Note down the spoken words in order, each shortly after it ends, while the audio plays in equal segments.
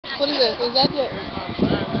What is this? Is that it?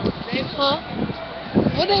 Huh?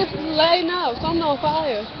 What they lighting up? Something on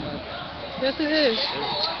fire. Yes, it is.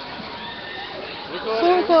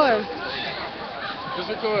 Who recording?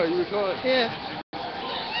 Just record. You record? Yeah.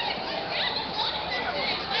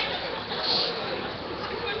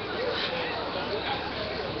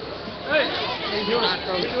 Hey! You doing?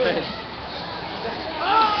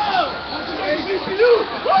 Oh!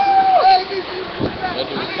 That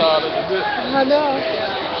dude was tired of the bit. I know.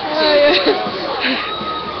 Oh, yeah.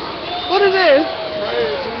 What is this?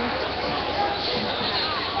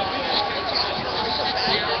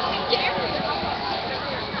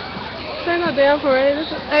 This ain't no damn parade.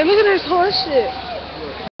 Hey, look at this horse shit.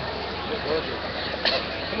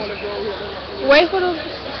 Come on, let's go over here. Wait for them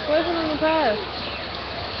to pass.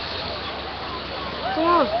 Come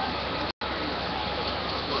on.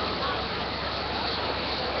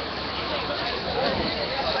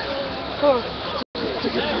 Come on.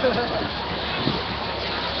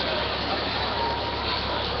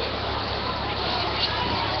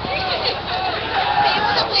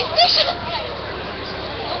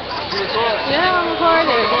 Yeah, I'm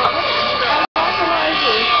recording.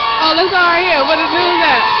 Oh, let's go right here. What is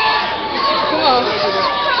that? Come on.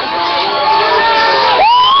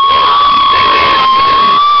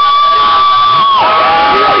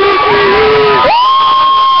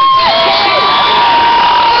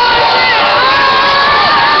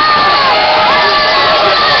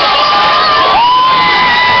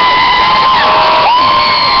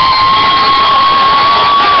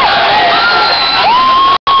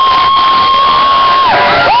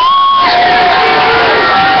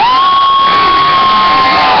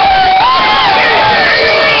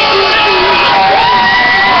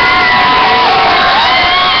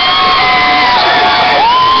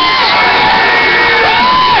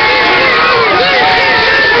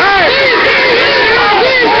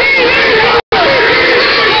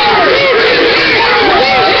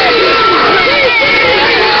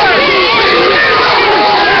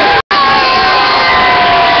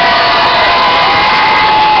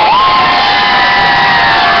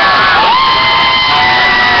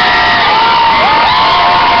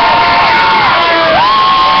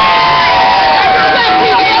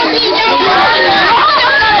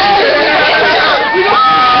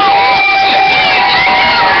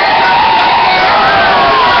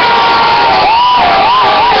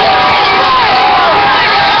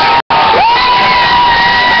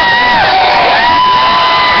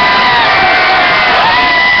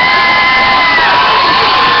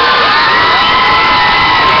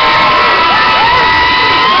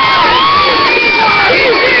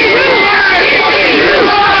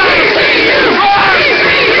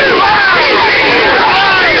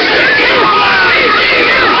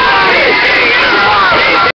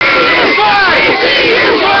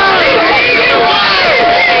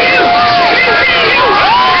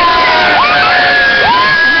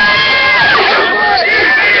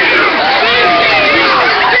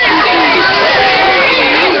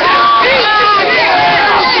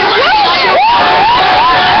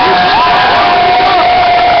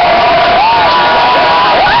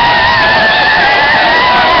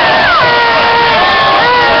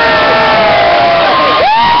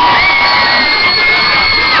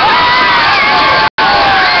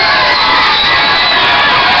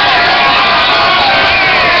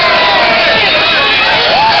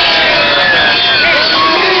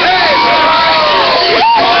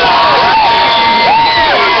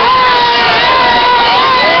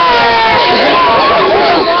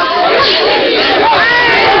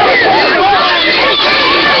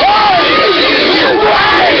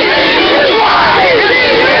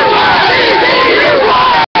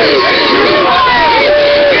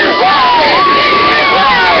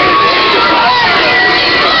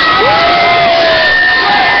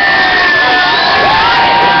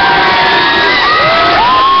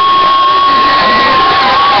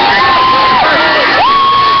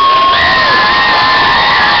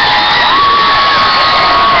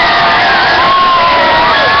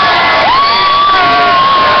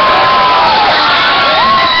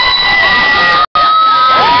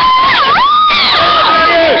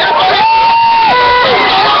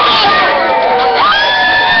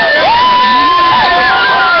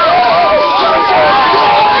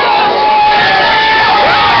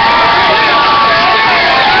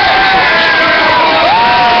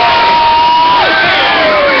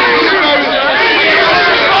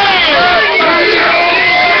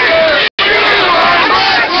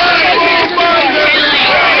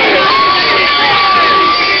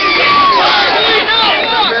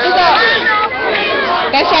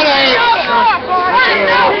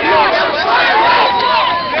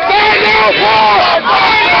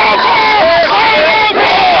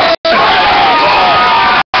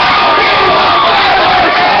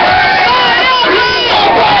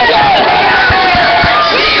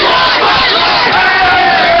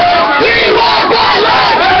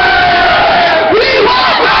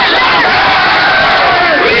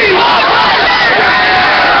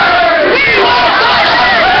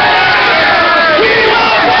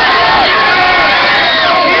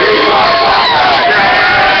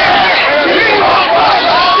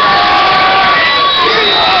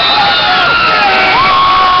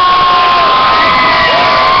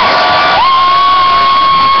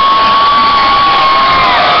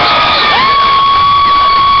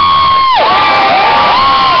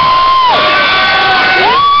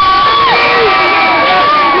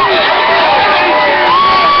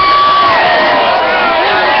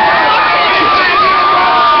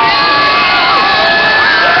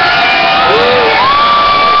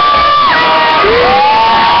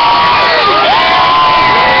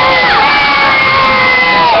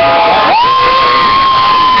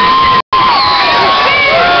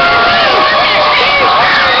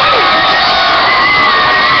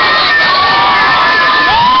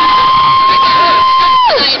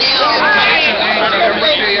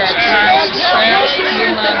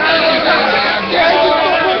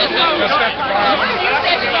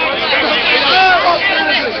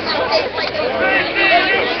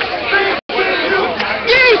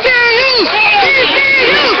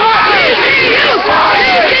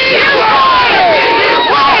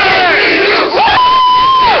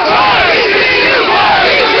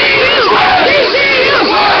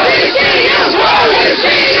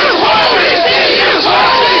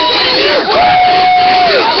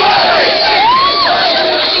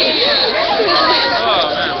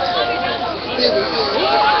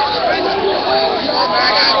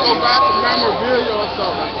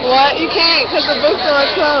 What? You can't, because the bookstore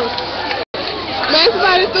is closed. Man,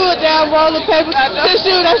 somebody threw a damn roll of paper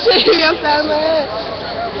tissue. That shit hit me upside my head.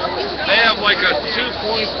 They have like a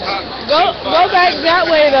 2-point top. Go back that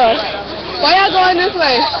way, though. Why y'all going this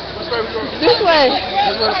way? This way.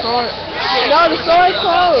 That's where the store is. No, the store is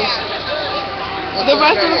closed. The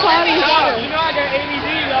rest of the party is here. You know I got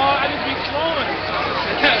ADD, dog. I just be flowing.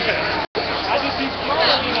 I just be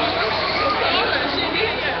flowing, you know.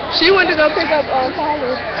 She went to go pick up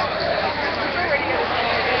Tyler.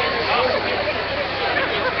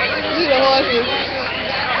 See the horses.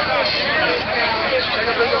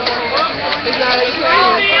 It's not a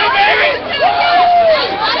train.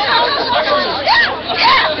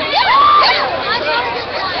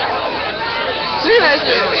 See that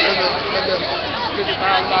shit? $50,000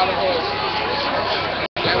 horse.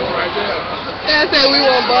 That one right there. They said we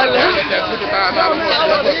want butter. That $50,000 horse.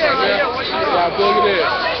 That right there. Yeah, big it is.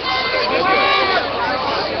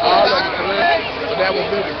 All of them, but that was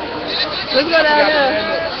bigger. Let's go down there.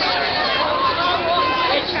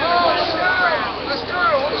 Let's go.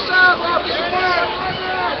 On the side, Rob. Get the word.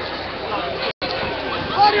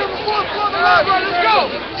 Party on the 4th floor,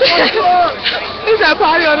 bro. Let's go. He said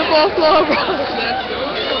party on the 4th floor, bro.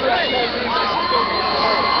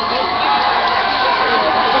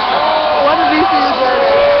 What did these things do?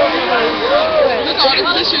 Look at all the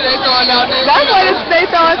tissue they throwing out there. That's what they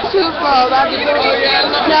throw tissue from.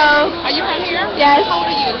 No. Are you from here? Yes. How old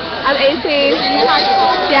are you? I'm 18. In high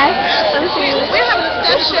school? Yes. I'm 18. We're having a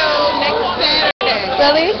step show next Saturday.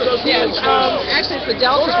 Really? Yes. Actually, it's the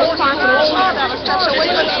Delta Wisconsin step show. Where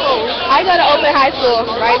you go to school? I go to Open High School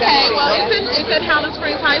right now. Okay, well, it's at Howland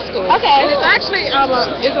Springs High School. Okay. And it's actually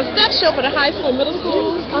it's a step show for the high school, middle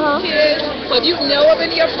school kids. So if you know of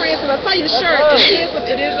any of your friends, and I'll tell you the shirt,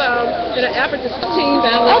 it is in an effort to teen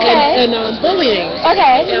violence and bullying.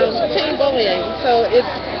 Okay. Teen bullying. So it's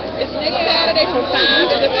next Saturday from 5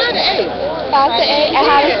 to 8. 5 to 8 at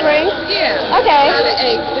Howland Springs? Yeah. Okay. 5 to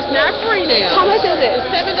 8. It's not free now. How much is it? It's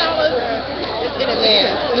 $7 in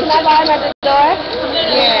advance. Can I buy them at the door?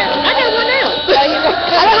 Yeah. I got one now.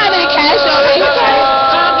 I don't have any cash on me.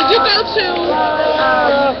 If you go to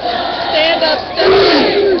Stand Up Step,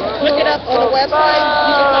 look it up on the website,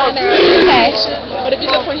 you can find out information. But if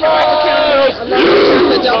you look for Henrico County,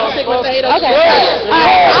 the Delta Sigma Theta. Okay.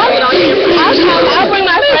 I'll bring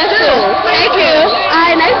my friends too. Thank you.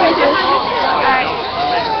 Alright, nice to meet you. Alright.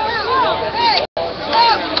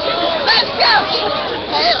 Let's go!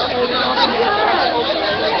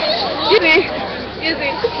 Easy.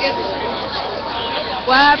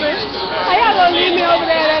 What happened? How y'all gonna leave me over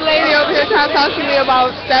there? That lady over here trying to talk to me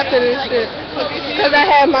about stepping and shit. Because I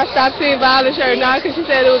had my Stop Teen Violence shirt now because she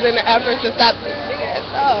said it was in the effort to stop this big ass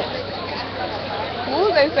stuff.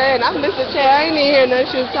 What was they saying? I missed the chair. I ain't even hear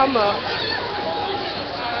nothing she was talking about.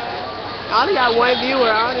 I only got one viewer.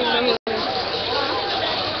 I don't even know who it is.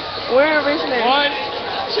 We're in Richmond. 1,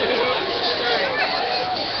 2, 3.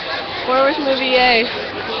 We're in Richmond, VA.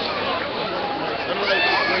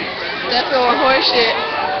 That's some horse shit.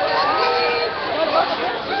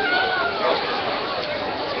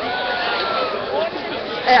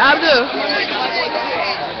 Hey, Abdul.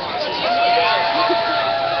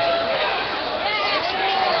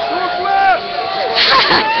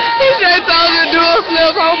 He just told you to do a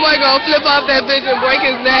flip. Homeboy gonna flip off that bitch and break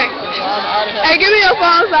his neck. Hey, give me your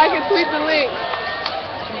phone so I can tweet the link.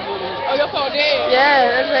 Oh, your phone dead?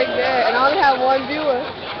 Yeah, that's like that. And I only have one viewer.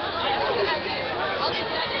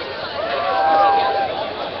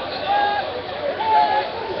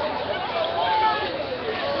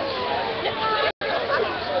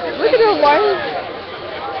 Look at the white.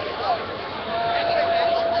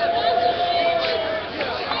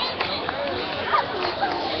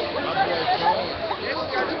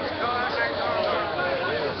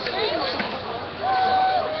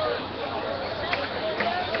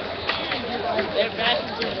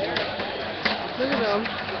 Look at them.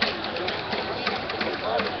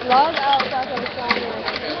 Log out so I can sign in.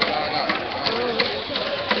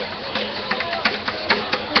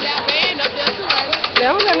 They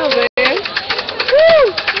don't got no van. Woo!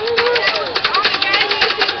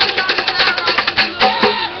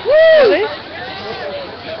 Really?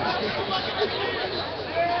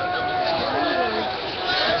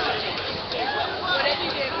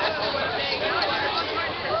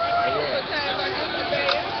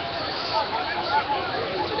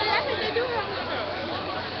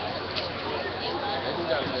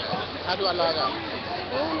 How do I log out?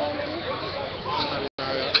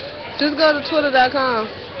 Just go to twitter.com.